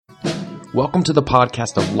Welcome to the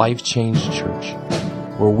podcast of Life Change Church,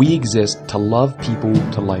 where we exist to love people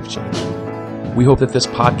to life change. We hope that this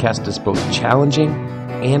podcast is both challenging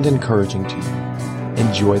and encouraging to you.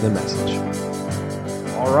 Enjoy the message.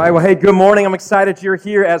 All right, well, hey, good morning. I'm excited you're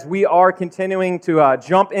here as we are continuing to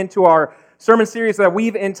jump into our sermon series that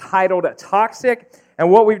we've entitled Toxic. And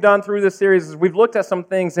what we've done through this series is we've looked at some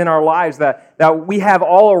things in our lives that we have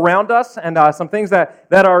all around us and some things that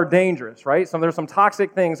are dangerous, right? There's some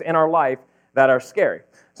toxic things in our life that are scary.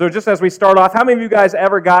 So just as we start off, how many of you guys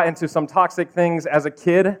ever got into some toxic things as a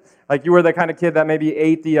kid? Like you were the kind of kid that maybe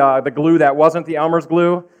ate the glue that wasn't the Elmer's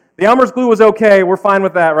glue? The Elmer's glue was okay. We're fine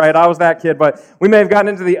with that, right? I was that kid, but we may have gotten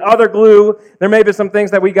into the other glue. There may be some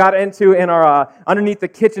things that we got into in our underneath the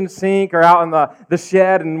kitchen sink or out in the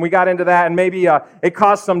shed, and we got into that, and maybe it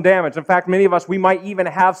caused some damage. In fact, many of us, we might even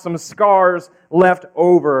have some scars left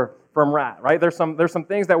over from rat, right? There's some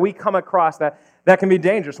things that we come across that can be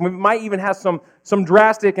dangerous. We might even have some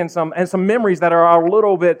drastic and some memories that are a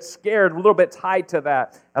little bit scared, a little bit tied to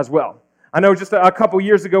that as well. I know just a couple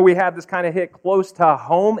years ago we had this kind of hit close to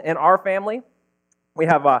home in our family. We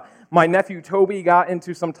have my nephew Toby got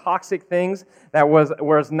into some toxic things that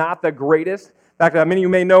was not the greatest. In fact, many of you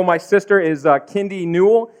may know my sister is Kindy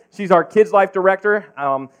Newell. She's our kids' life director.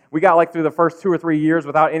 We got through the first 2 or 3 years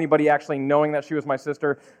without anybody actually knowing that she was my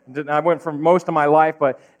sister. I went for most of my life,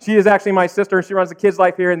 but she is actually my sister. She runs the kids'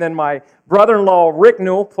 life here. And then my brother-in-law, Rick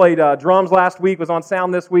Newell, played drums last week, was on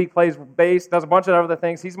sound this week, plays bass, does a bunch of other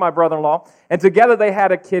things. He's my brother-in-law. And together they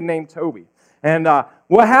had a kid named Toby. And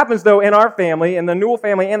what happens, though, in our family, in the Newell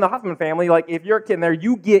family and the Huffman family, if you're a kid in there,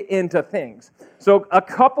 you get into things. So a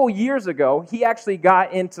couple years ago, he actually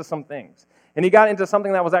got into some things. And he got into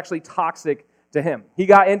something that was actually toxic to him. He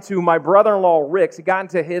got into my brother-in-law, Rick's. He got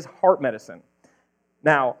into his heart medicine.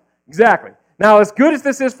 Now, exactly. Now, as good as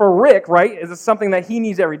this is for Rick, right, is something that he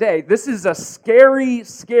needs every day, this is a scary,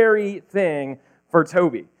 scary thing for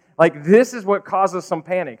Toby. This is what causes some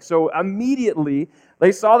panic. So immediately,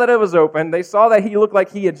 they saw that it was open. They saw that he looked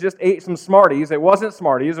like he had just ate some Smarties. It wasn't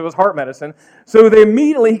Smarties. It was heart medicine. So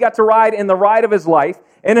he got to ride in the ride of his life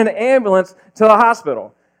in an ambulance to the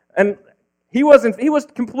hospital. And he was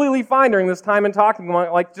completely fine during this time and talking,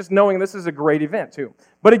 just knowing this is a great event too.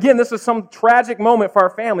 But again, this is some tragic moment for our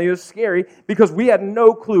family. It was scary because we had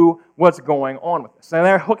no clue what's going on with this. And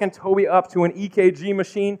they're hooking Toby up to an EKG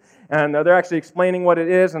machine, and they're actually explaining what it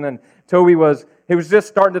is. And then Toby was just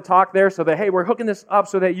starting to talk there, so that, hey, we're hooking this up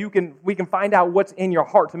so that we can find out what's in your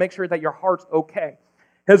heart to make sure that your heart's okay.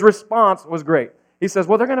 His response was great. He says,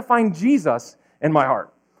 well, they're going to find Jesus in my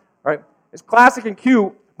heart. All right? It's classic and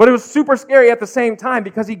cute, but it was super scary at the same time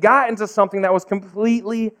because he got into something that was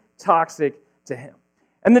completely toxic to him.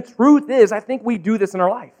 And the truth is, I think we do this in our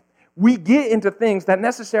life. We get into things that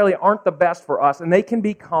necessarily aren't the best for us, and they can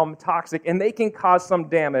become toxic, and they can cause some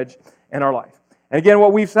damage in our life. And again,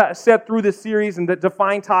 what we've said through this series and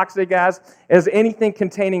define toxic as is anything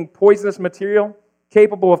containing poisonous material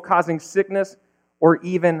capable of causing sickness or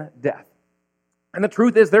even death. And the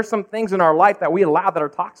truth is, there's some things in our life that we allow that are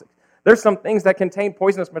toxic. There's some things that contain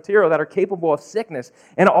poisonous material that are capable of sickness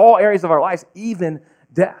in all areas of our lives, even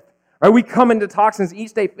death. Right? We come into toxins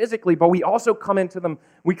each day physically, but we also come in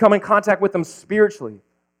contact with them spiritually,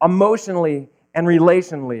 emotionally, and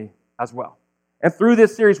relationally as well. And through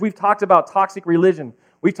this series, we've talked about toxic religion.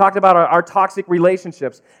 We've talked about our toxic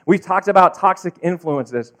relationships. We've talked about toxic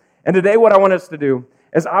influences. And today what I want us to do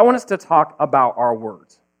is I want us to talk about our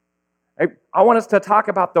words. Right? I want us to talk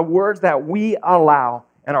about the words that we allow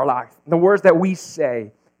in our life, the words that we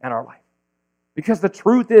say in our life. Because the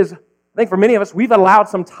truth is, I think for many of us, we've allowed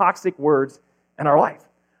some toxic words in our life.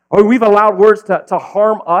 Or we've allowed words to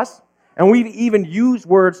harm us, and we've even used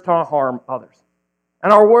words to harm others.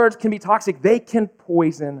 And our words can be toxic. They can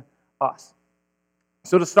poison us.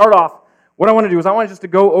 So to start off, what I want to do is I want just to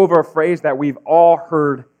go over a phrase that we've all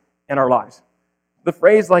heard in our lives. The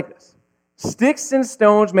phrase like this: sticks and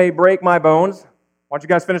stones may break my bones. Why don't you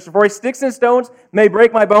guys finish it for me? Sticks and stones may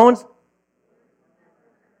break my bones,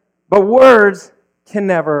 but words can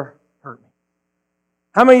never hurt me.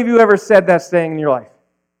 How many of you ever said that saying in your life?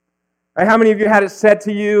 Right? How many of you had it said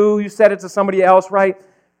to you? You said it to somebody else, right?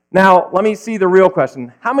 Now, let me see the real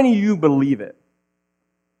question. How many of you believe it?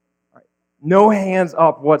 Right. No hands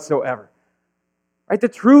up whatsoever. Right? The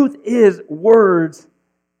truth is, words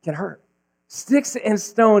can hurt. Sticks and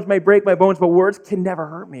stones may break my bones, but words can never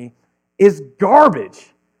hurt me is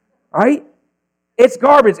garbage, right? It's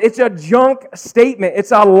garbage. It's a junk statement.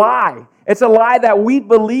 It's a lie. It's a lie that we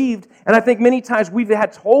believed, and I think many times we've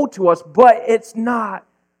had told to us, but it's not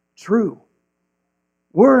true.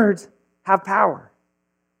 Words have power.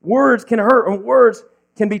 Words can hurt, and words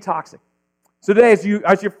can be toxic. So today,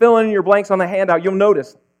 as you're filling in your blanks on the handout, you'll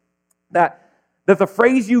notice that the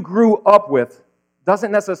phrase you grew up with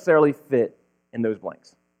doesn't necessarily fit in those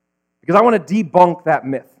blanks. Because I want to debunk that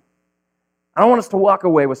myth. I want us to walk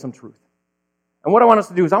away with some truth. And what I want us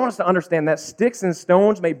to do is I want us to understand that sticks and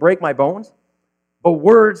stones may break my bones, but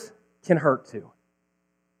words can hurt too.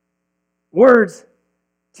 Words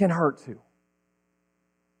can hurt too.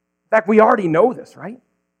 In fact, we already know this, right?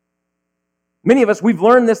 Many of us, we've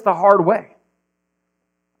learned this the hard way.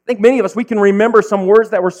 I think many of us, we can remember some words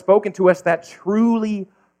that were spoken to us that truly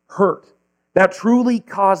hurt, that truly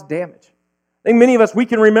caused damage. I think many of us, we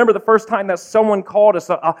can remember the first time that someone called us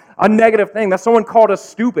a negative thing, that someone called us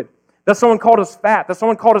stupid, that someone called us fat, that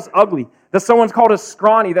someone called us ugly, that someone called us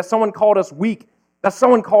scrawny, that someone called us weak, that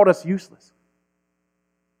someone called us useless.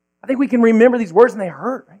 I think we can remember these words and they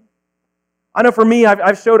hurt, right? I know for me,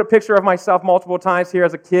 I've showed a picture of myself multiple times here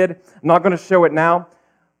as a kid. I'm not going to show it now.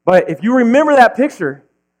 But if you remember that picture,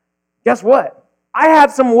 guess what? I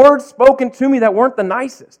had some words spoken to me that weren't the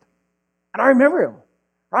nicest. And I remember them.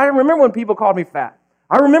 Right? I remember when people called me fat.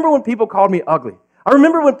 I remember when people called me ugly. I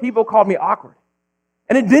remember when people called me awkward.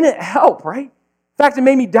 And it didn't help, right? In fact, it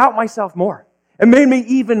made me doubt myself more. It made me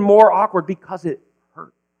even more awkward because it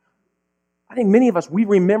hurt. I think many of us, we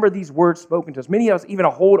remember these words spoken to us. Many of us even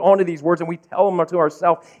hold on to these words and we tell them to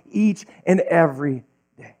ourselves each and every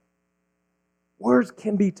day. Words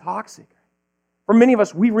can be toxic. For many of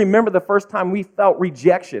us, we remember the first time we felt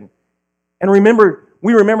rejection. And we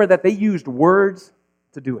remember that they used words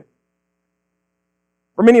to do it.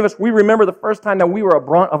 For many of us, we remember the first time that we were a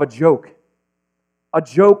brunt of a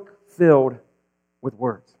joke filled with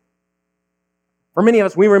words. For many of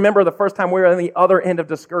us, we remember the first time we were on the other end of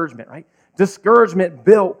discouragement, right? Discouragement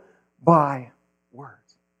built by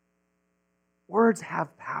words. Words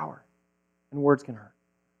have power, and words can hurt.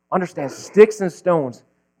 Understand, sticks and stones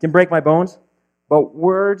can break my bones, but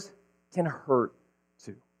words can hurt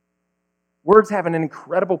too. Words have an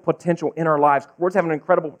incredible potential in our lives. Words have an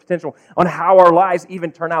incredible potential on how our lives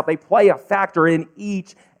even turn out. They play a factor in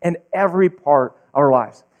each and every part of our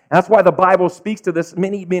lives. And that's why the Bible speaks to this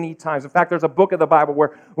many, many times. In fact, there's a book of the Bible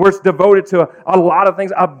where it's devoted to a lot of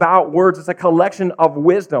things about words. It's a collection of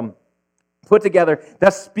wisdom put together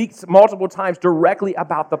that speaks multiple times directly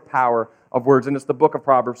about the power of words. And it's the book of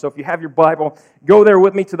Proverbs. So if you have your Bible, go there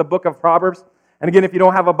with me to the book of Proverbs. And again, if you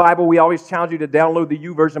don't have a Bible, we always challenge you to download the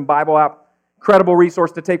YouVersion Bible app. Incredible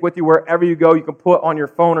resource to take with you wherever you go. You can put on your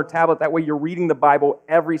phone or tablet. That way you're reading the Bible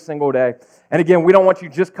every single day. And again, we don't want you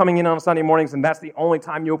just coming in on Sunday mornings and that's the only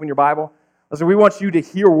time you open your Bible. Listen, we want you to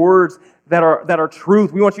hear words that are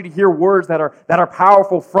truth. We want you to hear words that are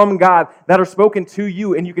powerful from God, that are spoken to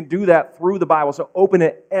you, and you can do that through the Bible. So open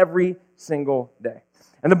it every single day.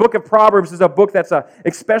 And the book of Proverbs is a book that's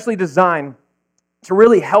especially designed to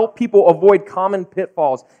really help people avoid common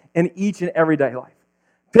pitfalls in each and everyday life.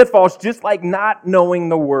 Pitfalls just like not knowing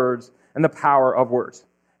the words and the power of words.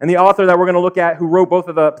 And the author that we're going to look at, who wrote both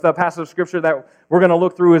of the passages of Scripture that we're going to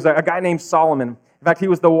look through, is a guy named Solomon. In fact, he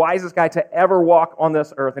was the wisest guy to ever walk on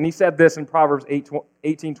this earth. And he said this in Proverbs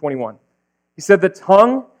 18:21. He said, "The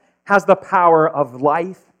tongue has the power of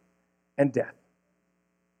life and death."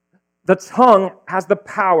 The tongue has the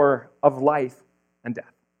power of life and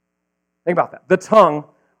death. Think about that. The tongue,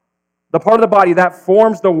 the part of the body that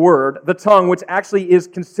forms the word, the tongue, which actually is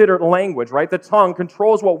considered language, right? The tongue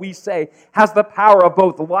controls what we say, has the power of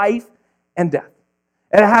both life and death.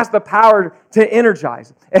 It has the power to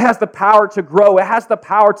energize. It has the power to grow. It has the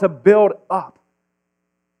power to build up.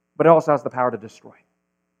 But it also has the power to destroy.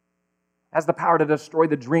 It has the power to destroy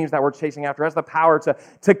the dreams that we're chasing after. It has the power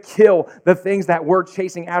to kill the things that we're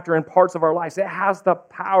chasing after in parts of our lives. It has the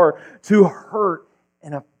power to hurt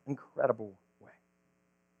in an incredible way.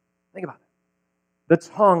 Think about it. The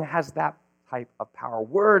tongue has that type of power.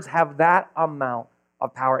 Words have that amount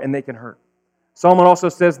of power, and they can hurt. Solomon also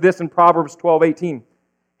says this in Proverbs 12:18.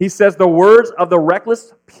 He says, "The words of the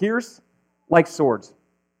reckless pierce like swords,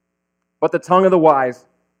 but the tongue of the wise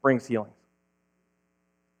brings healing."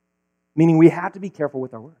 Meaning we have to be careful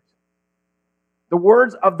with our words. The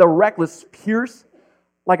words of the reckless pierce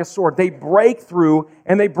like a sword. They break through,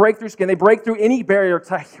 and they break through skin. They break through any barrier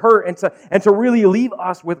to hurt and to really leave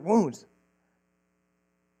us with wounds.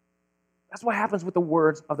 That's what happens with the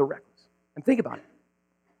words of the reckless. And think about it.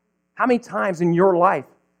 How many times in your life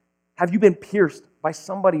have you been pierced by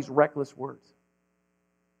somebody's reckless words?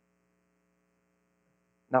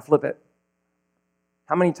 Now flip it.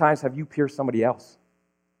 How many times have you pierced somebody else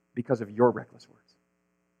because of your reckless words?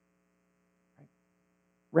 Right?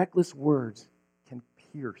 Reckless words can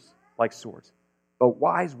pierce like swords, but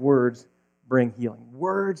wise words bring healing.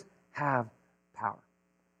 Words have power.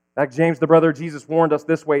 In fact, James, the brother of Jesus, warned us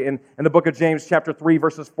this way in the book of James, chapter 3,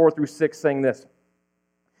 verses 4 through 6, saying this. It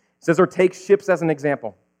says, or take ships as an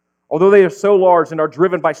example. Although they are so large and are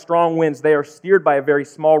driven by strong winds, they are steered by a very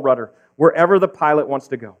small rudder, wherever the pilot wants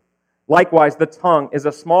to go. Likewise, the tongue is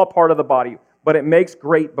a small part of the body, but it makes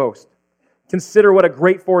great boast. Consider what a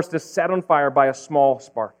great forest is set on fire by a small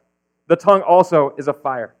spark. The tongue also is a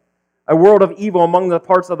fire, a world of evil among the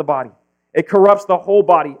parts of the body. It corrupts the whole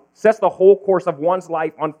body, sets the whole course of one's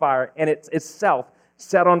life on fire, and it's itself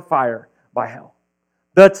set on fire by hell.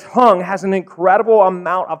 The tongue has an incredible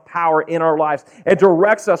amount of power in our lives. It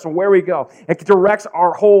directs us where we go. It directs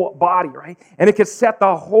our whole body, right? And it can set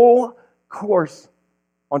the whole course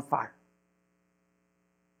on fire.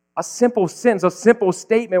 A simple sentence, a simple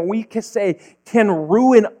statement we can say can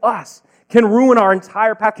ruin us, can ruin our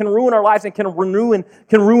entire path, can ruin our lives, and can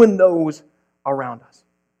ruin those around us.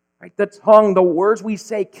 Right? The tongue, the words we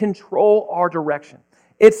say, control our direction.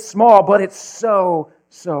 It's small, but it's so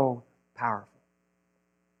powerful.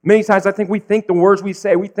 Many times I think we think the words we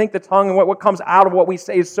say, we think the tongue and what comes out of what we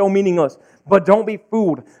say is so meaningless. But don't be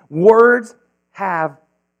fooled. Words have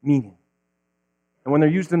meaning. And when they're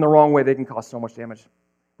used in the wrong way, they can cause so much damage.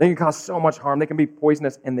 They can cause so much harm. They can be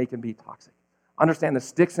poisonous and they can be toxic. Understand the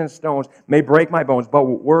sticks and stones may break my bones, but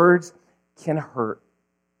words can hurt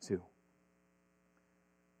too.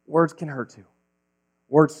 Words can hurt too.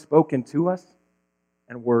 Words spoken to us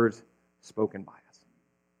and words spoken by us.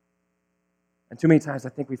 And too many times I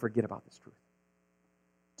think we forget about this truth.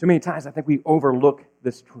 Too many times I think we overlook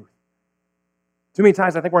this truth. Too many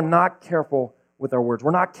times I think we're not careful with our words.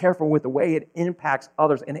 We're not careful with the way it impacts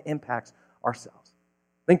others and it impacts ourselves.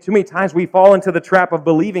 I think too many times we fall into the trap of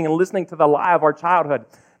believing and listening to the lie of our childhood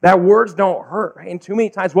that words don't hurt. Right? And too many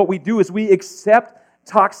times what we do is we accept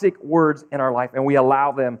toxic words in our life and we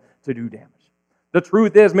allow them to do damage. The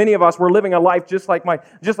truth is, many of us were living a life just like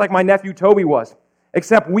my nephew Toby was,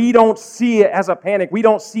 except we don't see it as a panic. We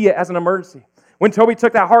don't see it as an emergency. When Toby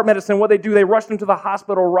took that heart medicine, what they rushed him to the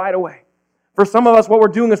hospital right away. For some of us, what we're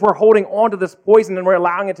doing is we're holding on to this poison and we're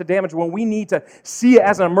allowing it to damage when we need to see it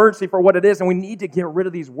as an emergency for what it is, and we need to get rid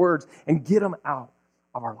of these words and get them out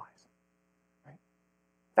of our lives. Right?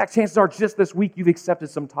 In fact, chances are just this week you've accepted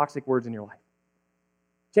some toxic words in your life.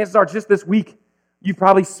 Chances are just this week you've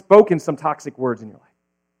probably spoken some toxic words in your life.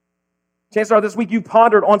 Chances are this week you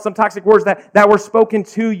pondered on some toxic words that were spoken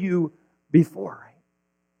to you before. Right?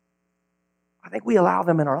 I think we allow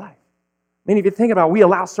them in our life. I mean, if you think about it, we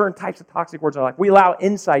allow certain types of toxic words in our life. We allow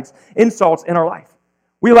insults in our life.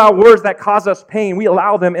 We allow words that cause us pain. We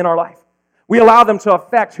allow them in our life. We allow them to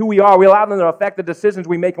affect who we are. We allow them to affect the decisions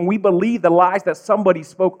we make. And we believe the lies that somebody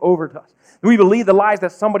spoke over to us. We believe the lies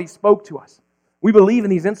that somebody spoke to us. We believe in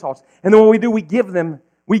these insults. And then what we do, we give them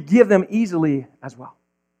easily as well.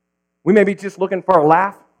 We may be just looking for a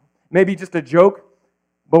laugh, maybe just a joke,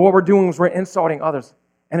 but what we're doing is we're insulting others.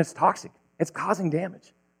 And it's toxic. It's causing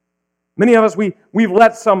damage. Many of us, we've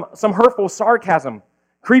let some hurtful sarcasm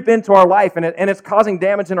creep into our life, and it's causing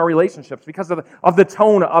damage in our relationships because of the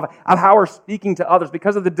tone of how we're speaking to others,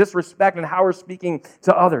 because of the disrespect and how we're speaking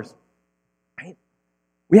to others. Right?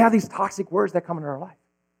 We have these toxic words that come into our life.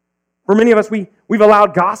 For many of us, we've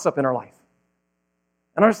allowed gossip in our life.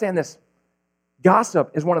 And understand this,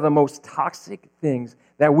 gossip is one of the most toxic things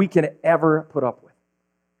that we can ever put up with.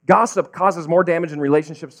 Gossip causes more damage in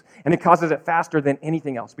relationships, and it causes it faster than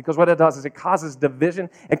anything else. Because what it does is it causes division,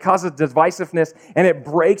 it causes divisiveness, and it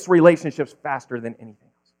breaks relationships faster than anything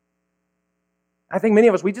else. I think many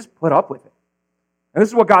of us, we just put up with it. And this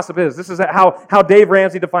is what gossip is. This is how Dave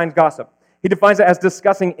Ramsey defines gossip. He defines it as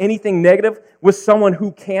discussing anything negative with someone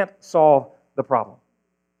who can't solve the problem.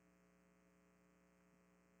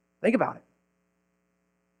 Think about it.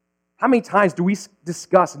 How many times do we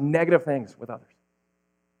discuss negative things with others?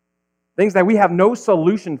 Things that we have no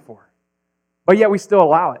solution for, but yet we still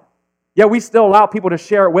allow it. Yet we still allow people to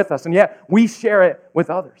share it with us, and yet we share it with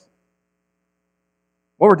others.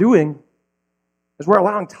 What we're doing is we're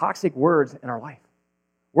allowing toxic words in our life.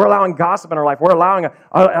 We're allowing gossip in our life. We're allowing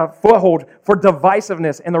a foothold for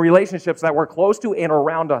divisiveness in the relationships that we're close to and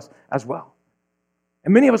around us as well.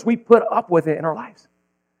 And many of us, we put up with it in our lives.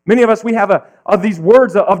 Many of us, we have these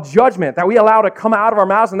words of judgment that we allow to come out of our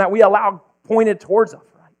mouths and that we allow pointed towards us.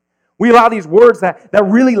 Right? We allow these words that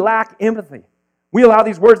really lack empathy. We allow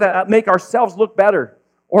these words that make ourselves look better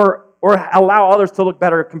or allow others to look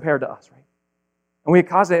better compared to us. Right? And we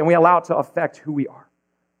cause it and we allow it to affect who we are.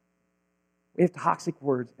 We have toxic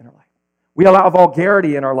words in our life. We allow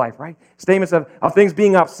vulgarity in our life, right? Statements of things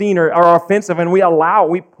being obscene or offensive, and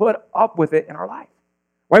we put up with it in our life.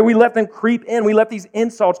 Right? We let them creep in. We let these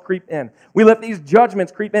insults creep in. We let these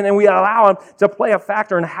judgments creep in, and we allow them to play a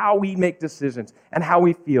factor in how we make decisions and how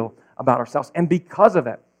we feel about ourselves. And because of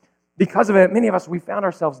it, many of us, we found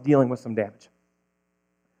ourselves dealing with some damage.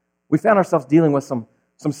 We found ourselves dealing with some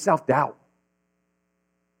self-doubt.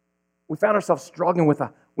 We found ourselves struggling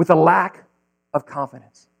with a lack of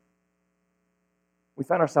confidence. We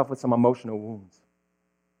found ourselves with some emotional wounds.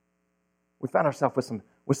 We found ourselves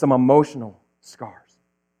with some emotional scars.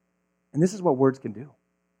 And this is what words can do.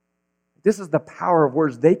 This is the power of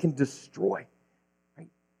words. They can destroy. Right?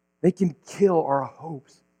 They can kill our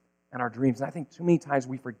hopes and our dreams. And I think too many times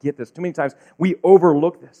we forget this. Too many times we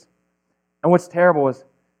overlook this. And what's terrible is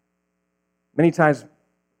many times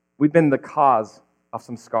we've been the cause of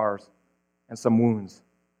some scars and some wounds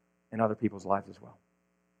in other people's lives as well.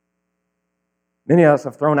 Many of us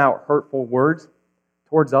have thrown out hurtful words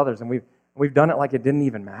towards others, and we've done it like it didn't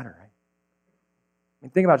even matter. Right? I mean,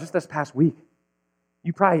 think about just this past week.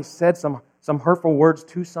 You probably said some hurtful words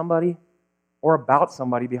to somebody or about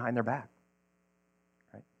somebody behind their back.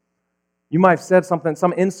 Right? You might have said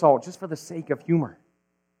some insult just for the sake of humor.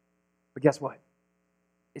 But guess what?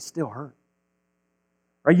 It still hurt.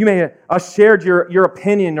 Right? You may have shared your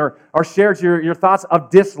opinion or shared your thoughts of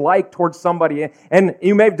dislike towards somebody, and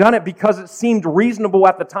you may have done it because it seemed reasonable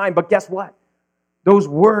at the time, but guess what? Those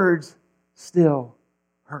words still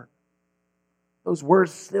hurt. Those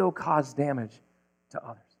words still cause damage to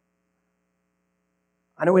others.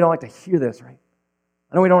 I know we don't like to hear this, right?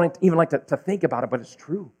 I know we don't even like to think about it, but it's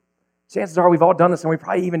true. Chances are we've all done this, and we've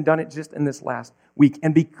probably even done it just in this last week.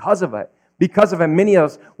 And because of it, many of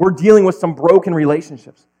us, we're dealing with some broken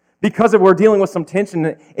relationships. Because of it, we're dealing with some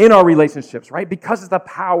tension in our relationships, right? Because of the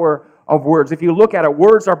power of words. If you look at it,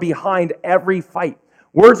 words are behind every fight.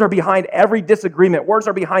 Words are behind every disagreement. Words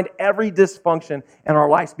are behind every dysfunction in our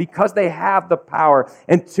lives because they have the power.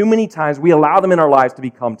 And too many times we allow them in our lives to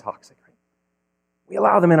become toxic. Right? We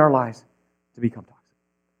allow them in our lives to become toxic.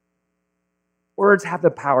 Words have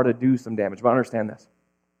the power to do some damage, but understand this.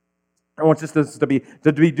 I don't want just this to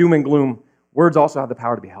be doom and gloom. Words also have the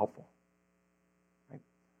power to be helpful. Right?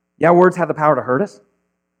 Yeah, words have the power to hurt us,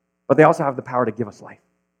 but they also have the power to give us life.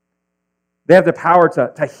 They have the power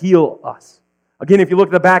to heal us. Again, if you look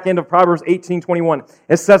at the back end of Proverbs 18:21,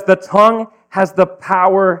 it says the tongue has the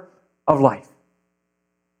power of life.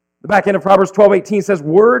 The back end of Proverbs 12:18 says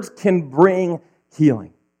words can bring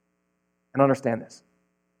healing. And understand this.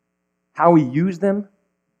 How we use them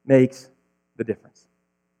makes the difference.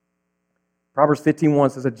 Proverbs 15:1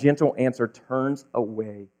 says a gentle answer turns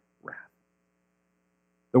away wrath.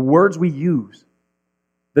 The words we use,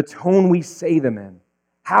 the tone we say them in,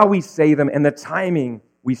 how we say them, and the timing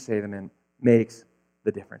we say them in makes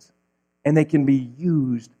the difference. And they can be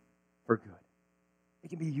used for good. They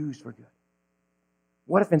can be used for good.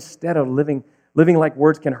 What if instead of living like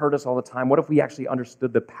words can hurt us all the time, what if we actually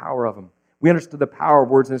understood the power of them? We understood the power of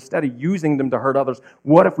words, and instead of using them to hurt others,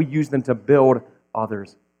 what if we use them to build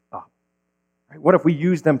others up? Right? What if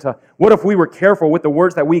we were careful with the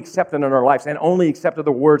words that we accepted in our lives and only accepted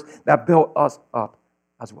the words that built us up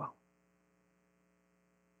as well?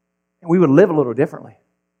 And we would live a little differently.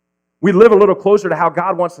 We'd live a little closer to how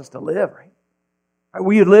God wants us to live, right?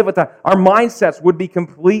 We would live with our mindsets would be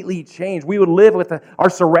completely changed. We would live with our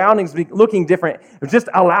surroundings looking different, just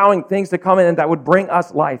allowing things to come in that would bring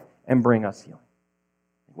us life and bring us healing.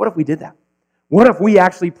 What if we did that? What if we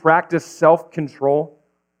actually practiced self-control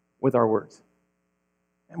with our words?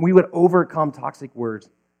 And we would overcome toxic words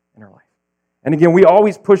in our life. And again, we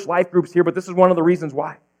always push life groups here, but this is one of the reasons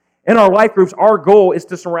why. In our life groups, our goal is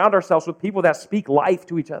to surround ourselves with people that speak life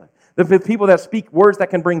to each other. The people that speak words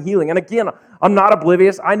that can bring healing. And again, I'm not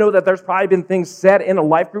oblivious. I know that there's probably been things said in a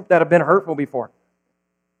life group that have been hurtful before.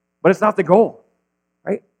 But it's not the goal,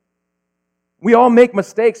 right? We all make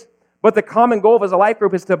mistakes, but the common goal as a life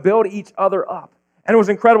group is to build each other up. And it was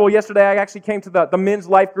incredible. Yesterday, I actually came to the men's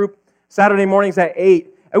life group Saturday mornings at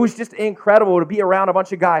 8. It was just incredible to be around a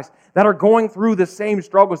bunch of guys that are going through the same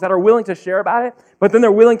struggles, that are willing to share about it, but then they're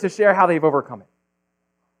willing to share how they've overcome it.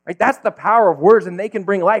 Right? That's the power of words, and they can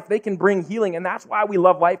bring life. They can bring healing, and that's why we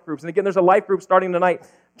love life groups. And again, there's a life group starting tonight.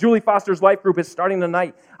 Julie Foster's life group is starting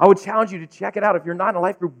tonight. I would challenge you to check it out. If you're not in a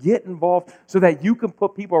life group, get involved so that you can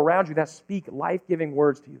put people around you that speak life-giving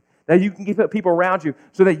words to you, that you can get people around you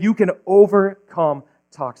so that you can overcome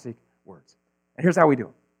toxic words. And here's how we do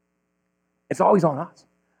it. It's always on us.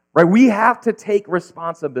 Right? We have to take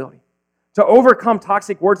responsibility. To overcome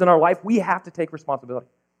toxic words in our life, we have to take responsibility.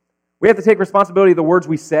 We have to take responsibility of the words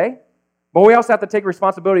we say, but we also have to take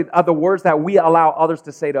responsibility of the words that we allow others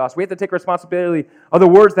to say to us. We have to take responsibility of the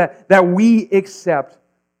words that we accept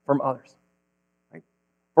from others. Right?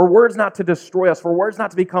 for words not to destroy us, for words not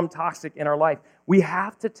to become toxic in our life, we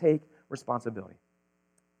have to take responsibility.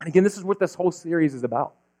 And again, this is what this whole series is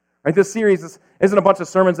about. Right? This series isn't a bunch of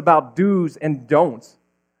sermons about do's and don'ts.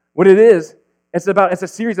 What it is, it's a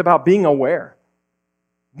series about being aware.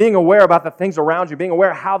 Being aware about the things around you, being aware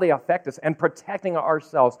of how they affect us, and protecting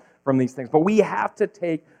ourselves from these things. But we have to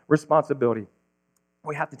take responsibility.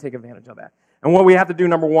 We have to take advantage of that. And what we have to do,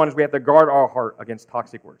 number one, is we have to guard our heart against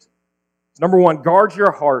toxic words. So number one, guard your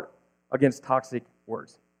heart against toxic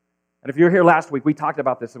words. And if you were here last week, we talked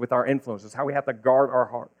about this with our influences, how we have to guard our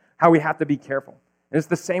heart, how we have to be careful. And it's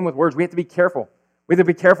the same with words. We have to be careful. We have to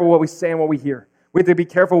be careful what we say and what we hear. We have to be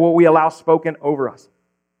careful what we allow spoken over us.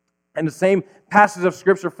 And the same passage of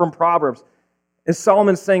Scripture from Proverbs is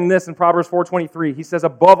Solomon saying this in Proverbs 4:23. He says,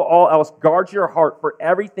 above all else, guard your heart, for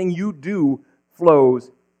everything you do flows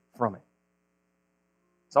from it.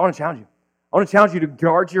 So I want to challenge you. I want to challenge you to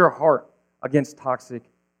guard your heart against toxic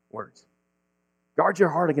words. Guard your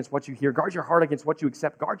heart against what you hear. Guard your heart against what you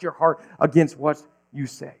accept. Guard your heart against what you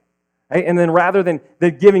say. Right? And then rather than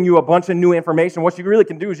giving you a bunch of new information, what you really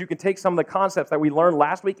can do is you can take some of the concepts that we learned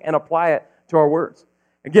last week and apply it to our words.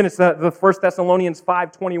 Again, it's the 1 Thessalonians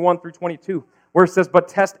 5:21 through 22, where it says, but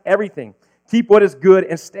test everything. Keep what is good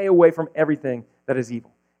and stay away from everything that is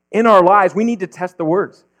evil. In our lives, we need to test the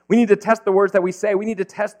words. We need to test the words that we say. We need to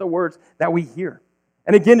test the words that we hear.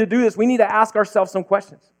 And again, to do this, we need to ask ourselves some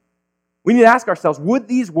questions. We need to ask ourselves, would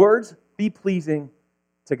these words be pleasing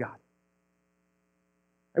to God?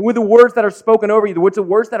 And would the words that are spoken over you, would the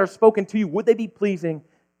words that are spoken to you, would they be pleasing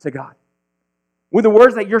to God? Would the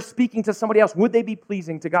words that you're speaking to somebody else, would they be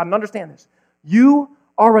pleasing to God? And understand this. You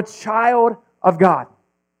are a child of God.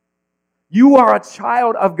 You are a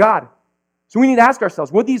child of God. So we need to ask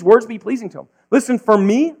ourselves, would these words be pleasing to Him? Listen, for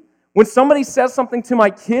me, when somebody says something to my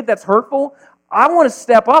kid that's hurtful, I want to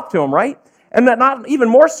step up to them, right? And that not even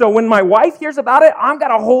more so, when my wife hears about it, I'm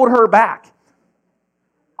going to hold her back.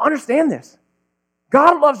 Understand this.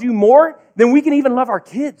 God loves you more than we can even love our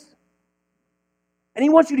kids. And He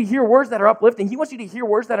wants you to hear words that are uplifting. He wants you to hear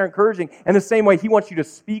words that are encouraging. And the same way, He wants you to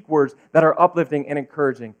speak words that are uplifting and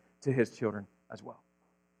encouraging to His children as well.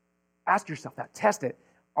 Ask yourself that. Test it.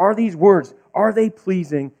 Are these words, are they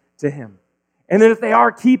pleasing to Him? And then if they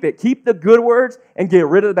are, keep it. Keep the good words and get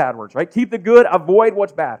rid of the bad words, right? Keep the good, avoid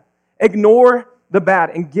what's bad. Ignore the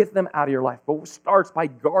bad and get them out of your life. But it starts by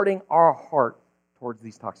guarding our heart towards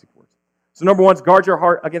these toxic words. So number one is guard your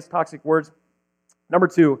heart against toxic words. Number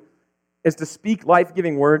two is to speak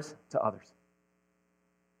life-giving words to others.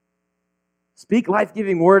 Speak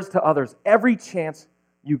life-giving words to others every chance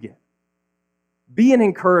you get. Be an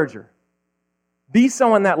encourager. Be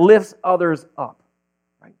someone that lifts others up.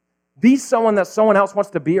 Right? Be someone that someone else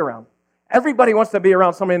wants to be around. Everybody wants to be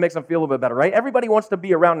around somebody that makes them feel a little bit better, right? Everybody wants to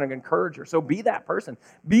be around an encourager. So be that person.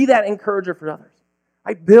 Be that encourager for others.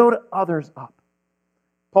 Right? Build others up.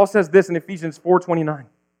 Paul says this in Ephesians 4:29.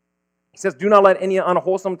 He says, do not let any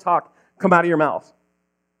unwholesome talk come out of your mouths,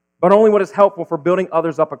 but only what is helpful for building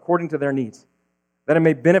others up according to their needs, that it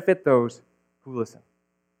may benefit those who listen.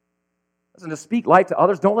 Listen, to speak life to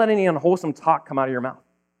others, don't let any unwholesome talk come out of your mouth.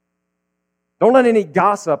 Don't let any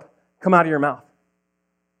gossip come out of your mouth.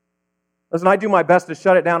 Listen, I do my best to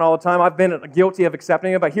shut it down all the time. I've been guilty of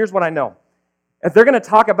accepting it, but here's what I know. If they're going to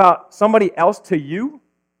talk about somebody else to you,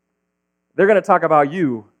 they're going to talk about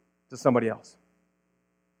you to somebody else.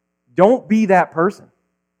 Don't be that person.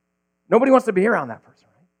 Nobody wants to be around that person,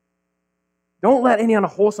 right? Don't let any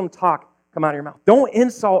unwholesome talk come out of your mouth. Don't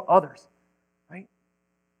insult others, right?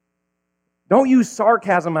 Don't use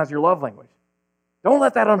sarcasm as your love language. Don't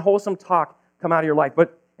let that unwholesome talk come out of your life,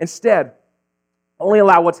 but instead, only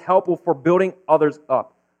allow what's helpful for building others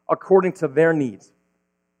up according to their needs.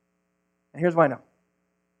 And here's what I know.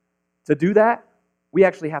 To do that, we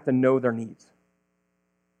actually have to know their needs,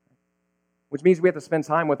 which means we have to spend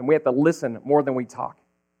time with them. We have to listen more than we talk.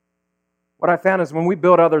 What I found is when we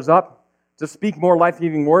build others up to speak more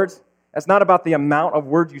life-giving words, it's not about the amount of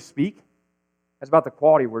words you speak. It's about the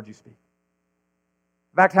quality of words you speak.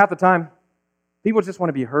 In fact, half the time, people just want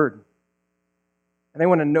to be heard. And they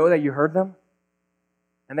want to know that you heard them.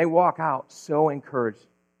 And they walk out so encouraged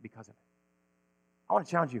because of it. I want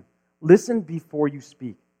to challenge you. Listen before you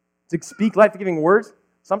speak. To speak life-giving words,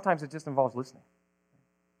 sometimes it just involves listening.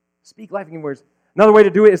 Speak life-giving words. Another way to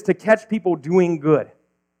do it is to catch people doing good.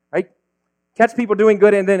 Right? Catch people doing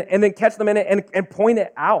good and then catch them in it and point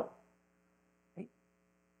it out. Right?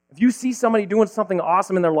 If you see somebody doing something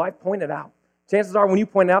awesome in their life, point it out. Chances are when you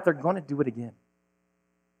point it out, they're going to do it again.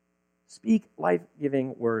 Speak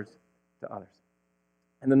life-giving words to others.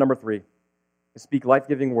 And then number three is speak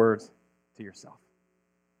life-giving words to yourself.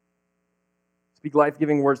 Speak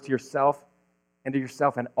life-giving words to yourself and to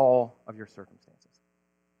yourself in all of your circumstances.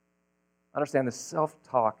 Understand this,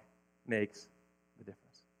 self-talk makes the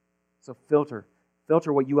difference. So filter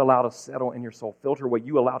what you allow to settle in your soul. Filter what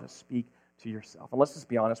you allow to speak to yourself. And let's just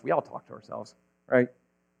be honest, we all talk to ourselves, right?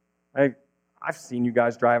 I've seen you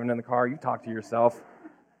guys driving in the car. You talk to yourself.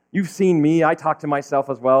 You've seen me. I talk to myself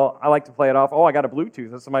as well. I like to play it off. Oh, I got a Bluetooth.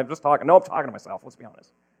 That's somebody just talking. No, I'm talking to myself. Let's be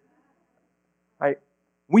honest. Right?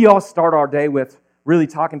 We all start our day with really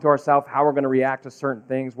talking to ourselves, how we're going to react to certain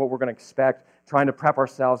things, what we're going to expect, trying to prep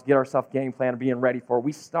ourselves, get ourselves game plan, being ready for it.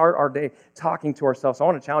 We start our day talking to ourselves. So I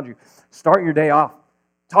want to challenge you. Start your day off.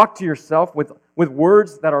 Talk to yourself with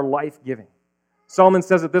words that are life-giving. Solomon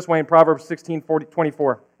says it this way in Proverbs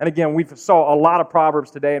 16:24. And again, we saw a lot of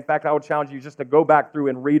Proverbs today. In fact, I would challenge you just to go back through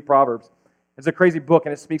and read Proverbs. It's a crazy book,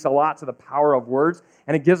 and it speaks a lot to the power of words,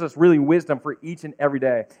 and it gives us really wisdom for each and every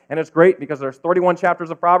day. And it's great because there's 31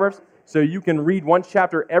 chapters of Proverbs, so you can read one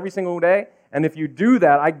chapter every single day, and if you do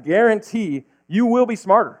that, I guarantee you will be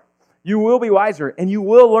smarter, you will be wiser, and you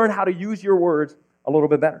will learn how to use your words a little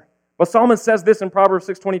bit better. But Solomon says this in Proverbs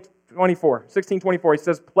 16:24. He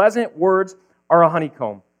says, "Pleasant words are a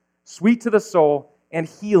honeycomb, sweet to the soul and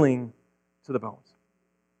healing to the bones."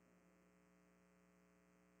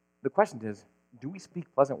 The question is, do we speak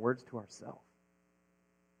pleasant words to ourselves?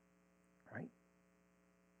 Right?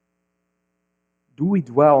 Do we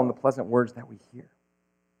dwell on the pleasant words that we hear?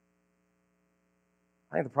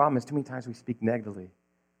 I think the problem is too many times we speak negatively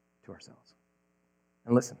to ourselves.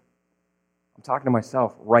 And listen, I'm talking to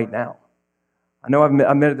myself right now. I know I've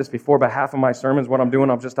admitted this before, but half of my sermons, what I'm doing,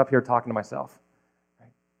 I'm just up here talking to myself.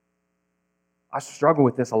 Right? I struggle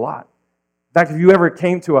with this a lot. In fact, if you ever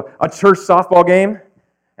came to a church softball game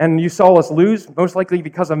and you saw us lose, most likely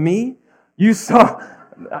because of me, you saw,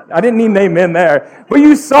 I didn't need name in there, but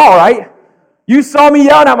you saw, right? You saw me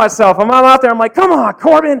yelling at myself. I'm out there, I'm like, come on,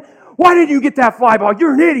 Corbin, why did you get that fly ball?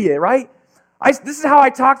 You're an idiot, right? This is how I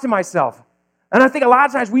talk to myself. And I think a lot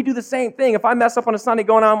of times we do the same thing. If I mess up on a Sunday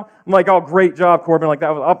going on, I'm like, oh, great job, Corbin. Like that,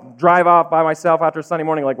 I'll drive off by myself after Sunday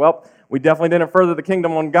morning, like, well, we definitely didn't further the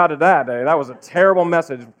kingdom on God that day. That was a terrible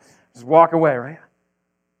message. Just walk away, right?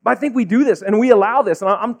 But I think we do this, and we allow this.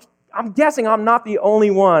 And I'm guessing I'm not the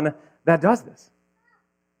only one that does this.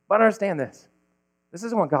 But understand this. This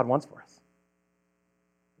isn't what God wants for us.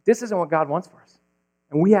 This isn't what God wants for us.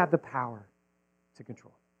 And we have the power to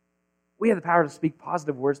control it. We have the power to speak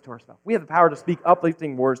positive words to ourselves. We have the power to speak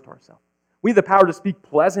uplifting words to ourselves. We have the power to speak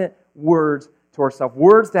pleasant words to ourselves.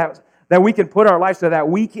 Words that we can put in our life so that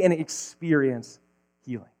we can experience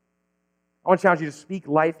healing. I want to challenge you to speak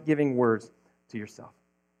life-giving words to yourself.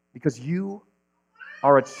 Because you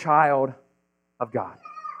are a child of God.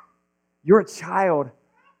 You're a child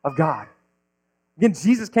of God. Again,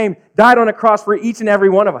 Jesus came, died on a cross for each and every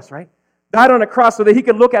one of us, right? Died on a cross so that he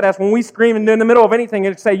could look at us when we scream in the middle of anything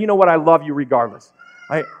and say, you know what, I love you regardless.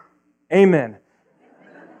 Right? Amen.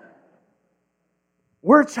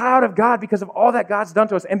 We're a child of God because of all that God's done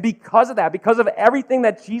to us. And because of that, because of everything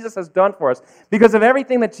that Jesus has done for us, because of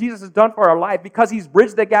everything that Jesus has done for our life, because he's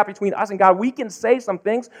bridged the gap between us and God, we can say some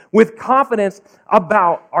things with confidence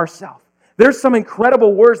about ourselves. There's some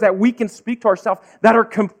incredible words that we can speak to ourselves that are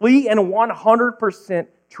complete and 100%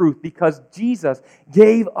 truth because Jesus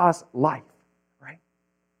gave us life, right?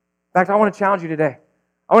 In fact, I want to challenge you today.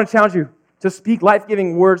 I want to challenge you to speak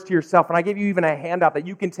life-giving words to yourself, and I give you even a handout that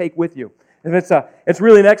you can take with you. And it's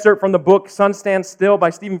really an excerpt from the book Sun Stands Still by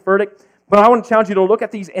Stephen Furtick, but I want to challenge you to look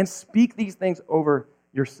at these and speak these things over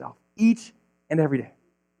yourself each and every day.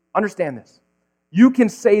 Understand this. You can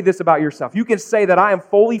say this about yourself. You can say that I am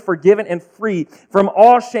fully forgiven and free from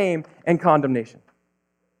all shame and condemnation.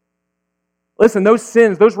 Listen, those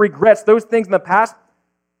sins, those regrets, those things in the past,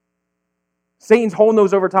 Satan's holding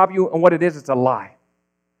those over top of you, and what it is, it's a lie.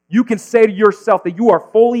 You can say to yourself that you are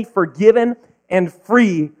fully forgiven and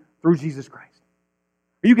free through Jesus Christ.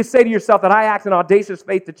 Or you can say to yourself that I act in audacious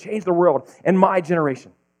faith to change the world and my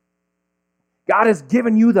generation. God has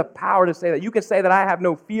given you the power to say that. You can say that I have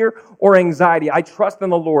no fear or anxiety. I trust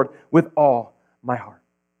in the Lord with all my heart.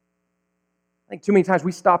 I think too many times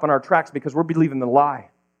we stop in our tracks because we're believing the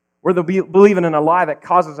lie. We're believing in a lie that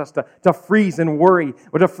causes us to freeze and worry,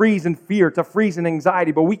 or to freeze in fear, to freeze in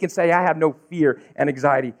anxiety. But we can say, I have no fear and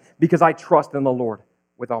anxiety because I trust in the Lord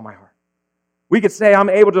with all my heart. We could say, I'm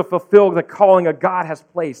able to fulfill the calling that God has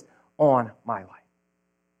placed on my life.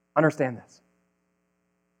 Understand this.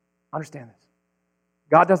 Understand this.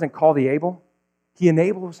 God doesn't call the able. He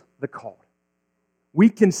enables the called. We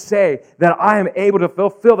can say that I am able to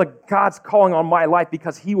fulfill God's calling on my life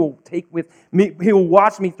because He will take with me, He will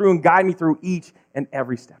watch me through and guide me through each and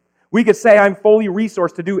every step. We could say I'm fully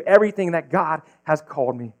resourced to do everything that God has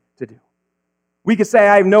called me to do. We could say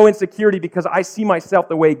I have no insecurity because I see myself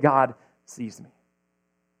the way God sees me.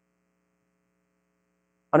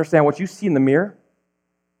 Understand what you see in the mirror,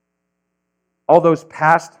 all those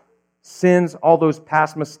past sins, all those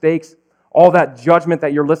past mistakes, all that judgment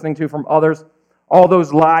that you're listening to from others, all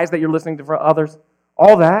those lies that you're listening to from others,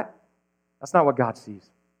 all that's not what God sees.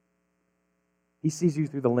 He sees you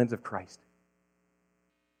through the lens of Christ.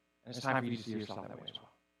 And it's time for you to see yourself that way as well.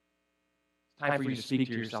 It's time for you to speak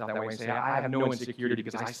to yourself that way and say, I have no insecurity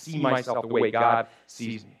because I see myself the way God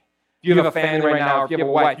sees me. If you have a family right now, or if you have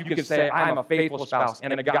a wife, you can say, I'm a faithful spouse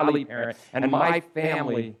and a godly parent, and my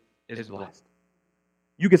family is blessed.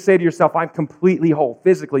 You can say to yourself, I'm completely whole,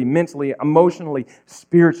 physically, mentally, emotionally,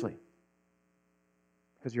 spiritually,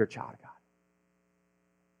 because you're a child of God.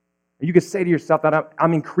 You can say to yourself that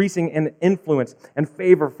I'm increasing in influence and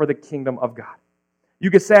favor for the kingdom of God. You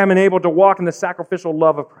could say I'm enabled to walk in the sacrificial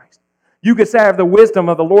love of Christ. You could say I have the wisdom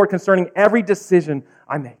of the Lord concerning every decision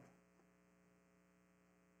I make.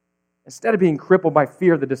 Instead of being crippled by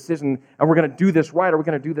fear of the decision, and we're going to do this right or we're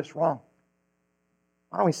going to do this wrong,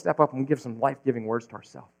 why don't we step up and give some life-giving words to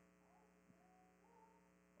ourselves?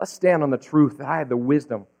 Let's stand on the truth that I have the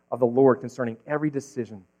wisdom of the Lord concerning every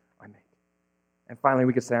decision I make. And finally,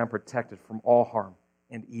 we could say I'm protected from all harm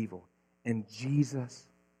and evil in Jesus'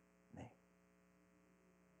 name.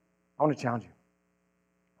 I want to challenge you.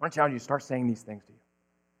 I want to challenge you to start saying these things to you.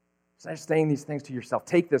 Start saying these things to yourself.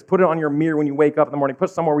 Take this, put it on your mirror when you wake up in the morning. Put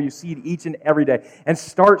it somewhere where you see it each and every day. And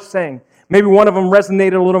start saying. Maybe one of them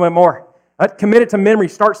resonated a little bit more. Commit it to memory.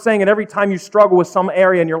 Start saying it every time you struggle with some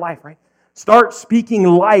area in your life, right? Start speaking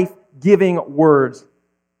life-giving words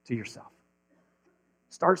to yourself.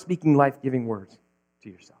 Start speaking life-giving words to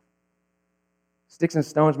yourself. Sticks and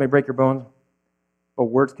stones may break your bones, but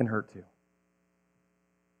words can hurt too.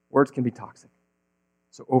 Words can be toxic.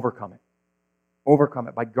 So overcome it. Overcome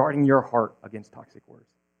it by guarding your heart against toxic words.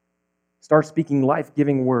 Start speaking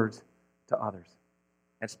life-giving words to others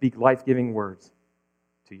and speak life-giving words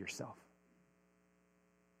to yourself.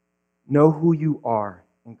 Know who you are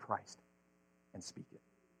in Christ and speak it.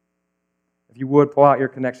 If you would, pull out your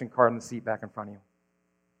connection card in the seat back in front of you.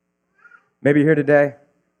 Maybe you're here today,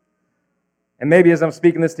 and maybe as I'm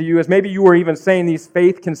speaking this to you, as maybe you were even saying these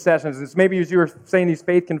faith concessions, as maybe as you were saying these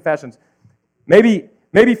faith confessions, maybe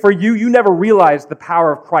for you, you never realized the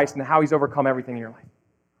power of Christ and how He's overcome everything in your life.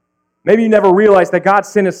 Maybe you never realized that God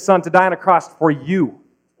sent His Son to die on a cross for you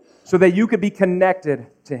so that you could be connected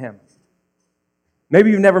to Him. Maybe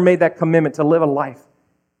you've never made that commitment to live a life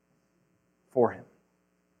for Him.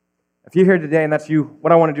 If you're here today and that's you,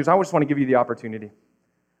 what I want to do is I just want to give you the opportunity.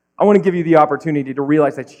 I want to give you the opportunity to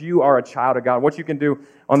realize that you are a child of God. What you can do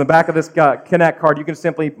on the back of this Connect card, you can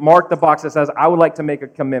simply mark the box that says, I would like to make a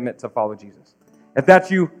commitment to follow Jesus. If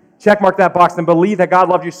that's you, check mark that box and believe that God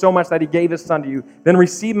loved you so much that He gave His Son to you. Then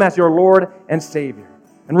receive Him as your Lord and Savior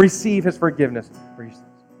and receive His forgiveness for your sins.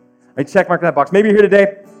 Right, check mark that box. Maybe you're here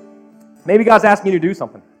today. Maybe God's asking you to do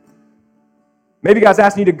something. Maybe God's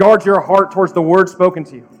asking you to guard your heart towards the word spoken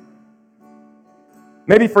to you.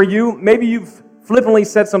 Maybe for you, maybe you've flippantly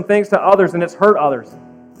said some things to others and it's hurt others.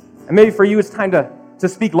 And maybe for you, it's time to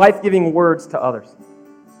speak life-giving words to others.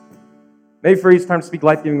 Maybe for you, it's time to speak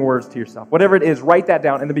life-giving words to yourself. Whatever it is, write that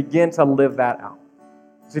down and then begin to live that out.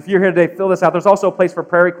 So if you're here today, fill this out. There's also a place for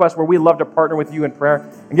prayer requests where we love to partner with you in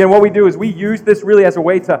prayer. Again, what we do is we use this really as a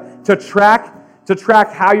way to track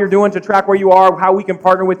how you're doing, to track where you are, how we can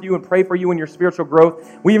partner with you and pray for you in your spiritual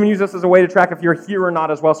growth. We even use this as a way to track if you're here or not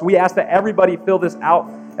as well. So we ask that everybody fill this out.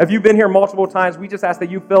 If you've been here multiple times, we just ask that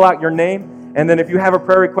you fill out your name. And then if you have a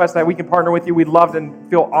prayer request that we can partner with you, we'd love and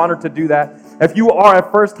feel honored to do that. If you are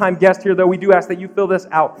a first-time guest here, though, we do ask that you fill this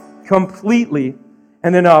out completely.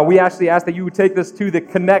 And then we actually ask that you would take this to the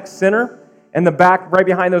Connect Center in the back, right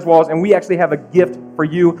behind those walls. And we actually have a gift for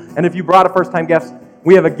you. And if you brought a first-time guest,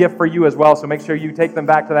 we have a gift for you as well, so make sure you take them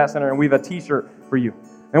back to that center, and we have a t-shirt for you.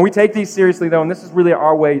 And we take these seriously, though, and this is really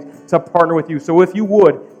our way to partner with you. So if you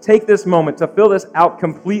would, take this moment to fill this out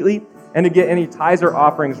completely and to get any tithes or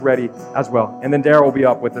offerings ready as well. And then Darrell will be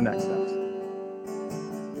up with the next steps.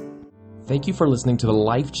 Thank you for listening to the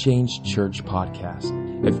Life Change Church podcast.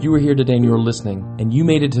 If you were here today and you were listening and you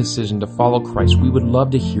made a decision to follow Christ, we would love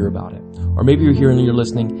to hear about it. Or maybe you're here and you're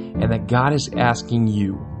listening and that God is asking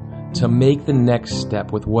you to make the next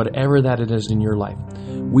step with whatever that it is in your life.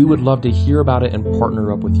 We would love to hear about it and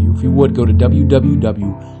partner up with you. If you would, go to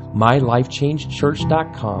www.lifechange.church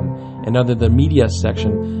mylifechangedchurch.com, and under the media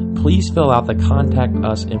section, please fill out the contact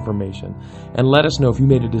us information and let us know if you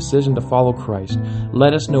made a decision to follow Christ.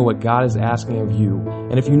 Let us know what God is asking of you.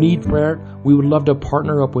 And if you need prayer, we would love to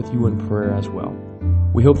partner up with you in prayer as well.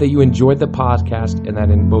 We hope that you enjoyed the podcast and that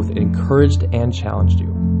it both encouraged and challenged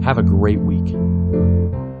you. Have a great week.